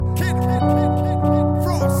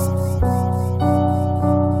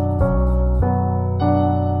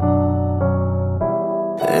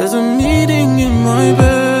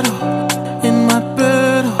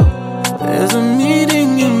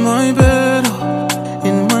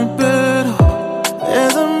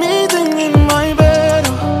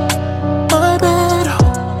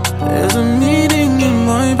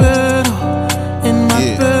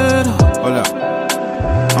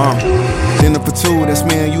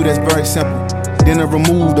you, that's very simple. Dinner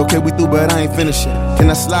removed, okay, we through, but I ain't finished yet. Can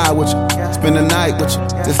I slide with you? Spend the night with you?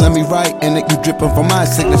 Just let me write, and it you dripping from my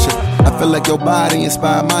signature. I feel like your body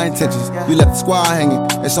inspired my intentions. You left the squad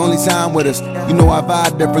hanging, it's only time with us. You know I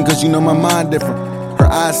vibe different, cause you know my mind different. Her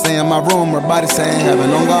eyes say in my room, her body saying heaven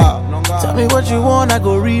on God. Tell me what you want, I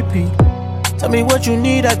go repeat. Tell me what you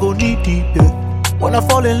need, I go deep, deep, yeah. When I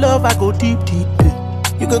fall in love, I go deep, deep,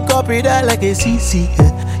 yeah. You could copy that like a CC,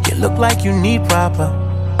 yeah. You look like you need proper.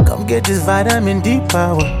 Come get this vitamin D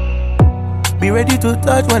power. Be ready to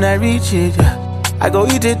touch when I reach it, yeah. I go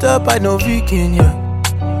eat it up, I know vegan,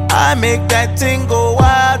 yeah. I make that thing go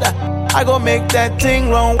wilder. I go make that thing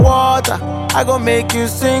run water. I go make you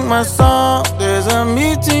sing my song. There's a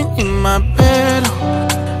meeting in my bed,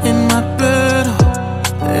 in my bed.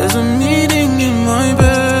 There's a meeting in my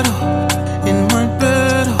bed.